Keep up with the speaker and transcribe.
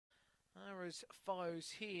goes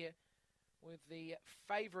follows here with the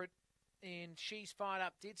favourite in She's Fired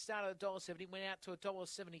Up. Did start at $1.70, went out to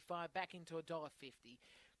 $1.75, back into $1.50.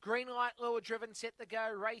 Green light, lure driven, set to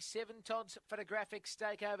go. Race 7, Todd's Photographic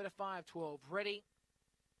Stake over to 5.12. Ready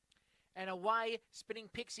and away. Spinning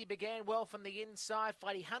Pixie began well from the inside.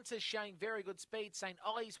 Flighty Hunter's showing very good speed. St.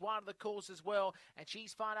 Ollie's one of the calls as well. And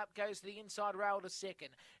She's Fired Up goes to the inside rail to second.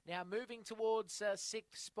 Now moving towards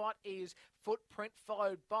sixth spot is Footprint,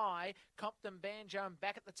 followed by Compton Banjo, and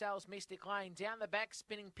back at the tails Mystic Lane. Down the back,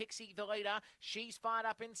 Spinning Pixie the leader. She's Fired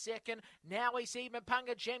Up in second. Now we see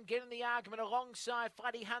Mapunga Gem getting the argument alongside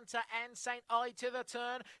Flighty Hunter and St. Ollie to the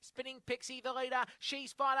turn. Spinning Pixie the leader.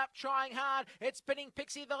 She's Fired Up trying hard. It's Spinning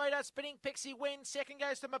Pixie the leader. Spinning Pixie wins. Second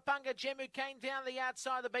goes to Mapunga Gem, who came down the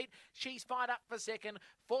outside of the beat. She's Fired Up for second.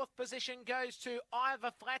 Fourth position goes to either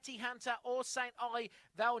Flighty Hunter or St. Ollie.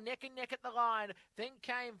 They were neck and neck at the line. Then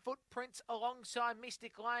came Footprints alongside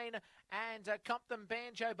Mystic Lane and Compton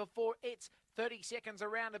Banjo before it's 30 seconds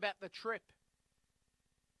around about the trip.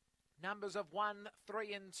 Numbers of 1,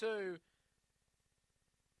 3 and 2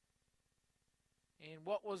 in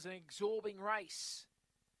what was an absorbing race.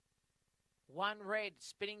 One red,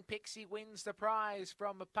 Spinning Pixie wins the prize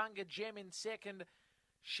from Mapunga Gem in second.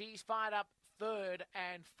 She's Fired Up third,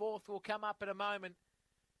 and fourth will come up in a moment.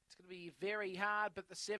 It's going to be very hard, but the